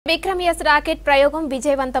Vikram-S rocket ప్రయోగం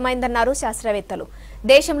విజయవంతమైందన్నారు శాస్త్రవేత్తలు.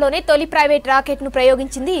 దేశంలోనే తొలి ప్రైవేట్ రాకెట్ ను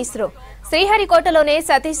ప్రయోగించింది ISRO. శ్రీహరికోటలోనే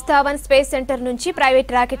Satish Dhawan space centre నుంచి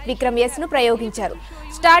ప్రైవేట్ రాకెట్ Vikram-S ను ప్రయోగించారు.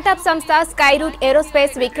 స్టార్టప్ సంస్థ స్కైరూట్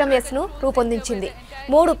ఏరోస్పేస్ Vikram-S ను రూపొందించింది.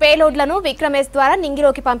 3 పేలోడ్లను Vikram-S ద్వారా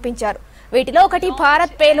నింగిలోకి పంపించారు. వీటిలో ఒకటి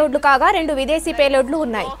భారత్ పేలోడ్లు కాగా 2 విదేశీ పేలోడ్లు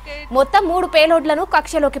ఉన్నాయి. మొత్తం 3 పేలోడ్లను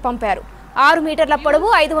కక్షలోకి పంపారు. 6 మీటర్ల పొడవు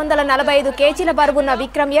 545 కేజీల బరువున్న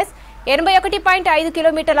Vikram-S 81.5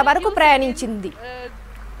 కిలోమీటర్ల వరకు ప్రయాణించింది.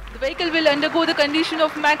 The vehicle will undergo the condition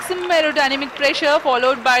of maximum aerodynamic pressure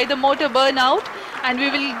followed by the motor burnout, and we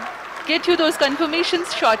will get you those confirmations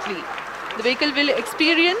shortly. The vehicle will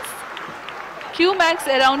experience Qmax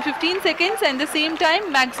around 15 seconds, and at the same time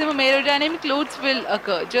maximum aerodynamic loads will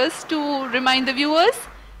occur. Just to remind the viewers,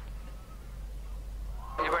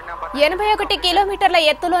 81 కిలోమీటర్ల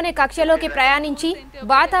ఎత్తులోనే కక్షలోకి ప్రయాణించి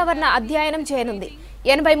వాతావరణ అధ్యయనం చేయనుంది.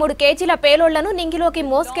 83 కేజీల పేలోడ్లను నింగిలోకి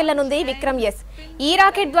మోసుకెళ్లనుంది Vikram-S. ఈ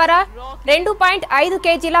rocket ద్వారా 2.5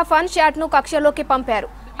 కేజీల fun shot ను కక్షలోకి పంపారు.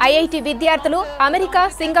 IIT విద్యార్థులు, అమెరికా,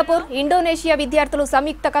 సింగపూర్, ఇండోనేషియా విద్యార్థులు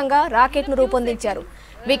సంయుక్తంగా రాకెట్ ను రూపొందించారు.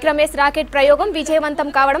 Vikram-S రాకెట్ ప్రయోగం విజయవంతం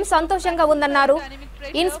కావడం సంతోషంగా ఉందన్నారు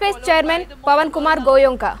IN-SPACe chairman Pawan Kumar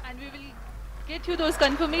గోయోంకా. get you those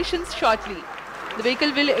confirmations shortly. The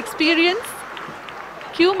vehicle will experience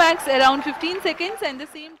Qmax around 15 seconds, and the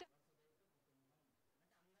same time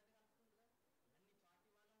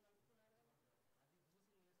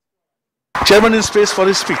Chairman in space for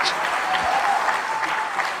his speech.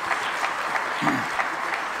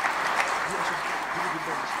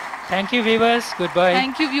 Thank you, viewers. Goodbye.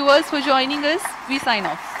 Thank you, viewers, for joining us. We sign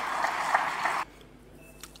off.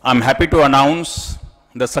 I'm happy to announce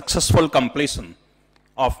the successful completion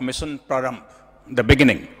of Mission Praramp, the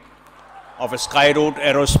beginning of a Skyroot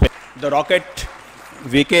aerospace. The rocket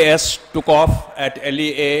VKS took off at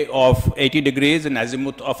LEA of 80 degrees and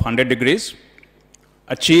azimuth of 100 degrees,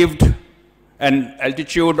 achieved an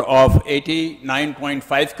altitude of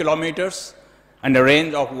 89.5 kilometers and a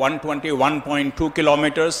range of 121.2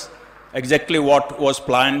 kilometers, exactly what was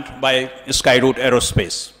planned by Skyroot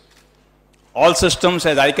Aerospace. All systems,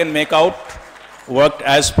 as I can make out, worked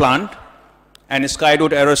as planned, and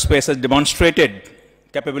Skyroot Aerospace has demonstrated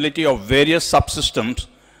capability of various subsystems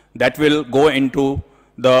that will go into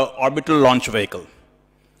the orbital launch vehicle.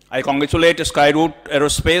 I congratulate Skyroot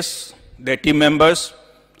Aerospace, their team members,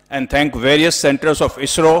 and thank various centers of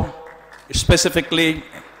ISRO, specifically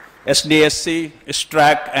SDSC,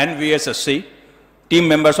 STRAC, and VSSC, team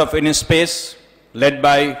members of InSpace, led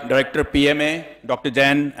by Director PMA, Dr.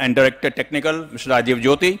 Jain, and Director Technical, Mr. Rajiv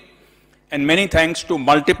Jyoti, and many thanks to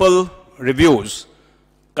multiple reviews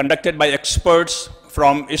conducted by experts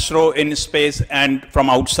from ISRO, InSpace, and from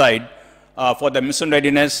outside for the mission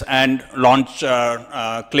readiness and launch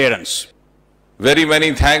clearance. Very many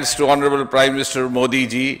thanks to Honorable Prime Minister Modi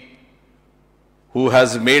ji, who has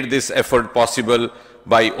made this effort possible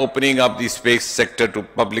by opening up the space sector to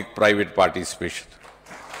public-private participation.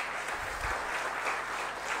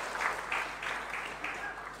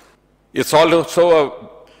 It's also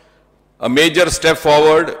a major step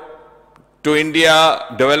forward to India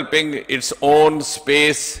developing its own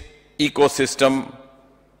space ecosystem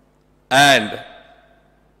and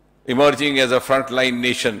emerging as a frontline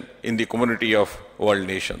nation in the community of world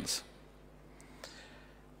nations.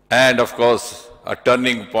 And of course, a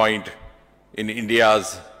turning point in India's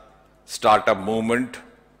startup movement.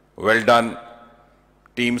 Well done,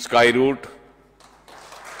 Team Skyroot.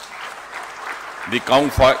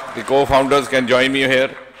 The co-founders can join me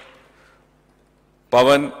here.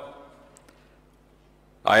 Pavan,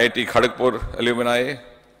 IIT Kharagpur alumni,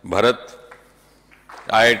 Bharat,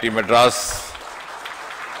 IIT Madras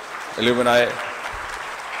alumni,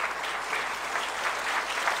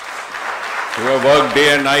 who have worked day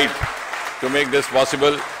and night to make this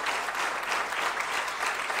possible.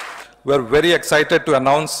 We are very excited to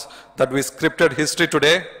announce that we scripted history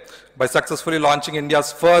today by successfully launching India's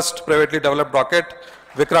first privately developed rocket,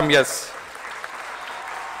 Vikram-S.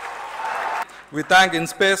 We thank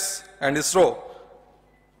InSpace and ISRO,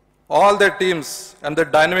 all their teams and their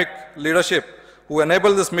dynamic leadership who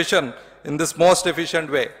enabled this mission in this most efficient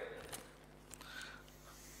way.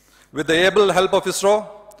 With the able help of ISRO,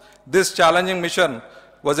 this challenging mission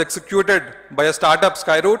was executed by a startup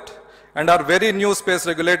Skyroot and our very new space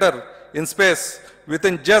regulator, InSpace,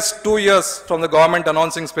 within just 2 years from the government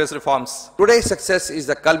announcing space reforms. Today's success is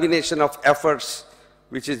the culmination of efforts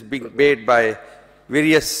which is being made by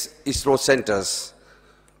various ISRO centers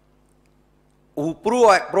who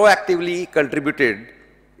proactively contributed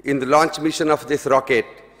in the launch mission of this rocket,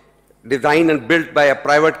 designed and built by a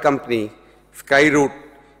private company, Skyroot,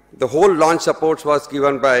 The whole launch supports was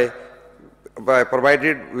given they were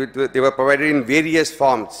provided in various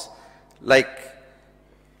forms, like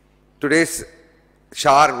today's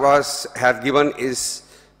SHAR has given is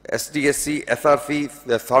SDSC, SRC,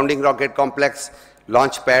 the Sounding Rocket Complex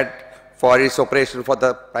launch pad for its operation for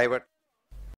the private.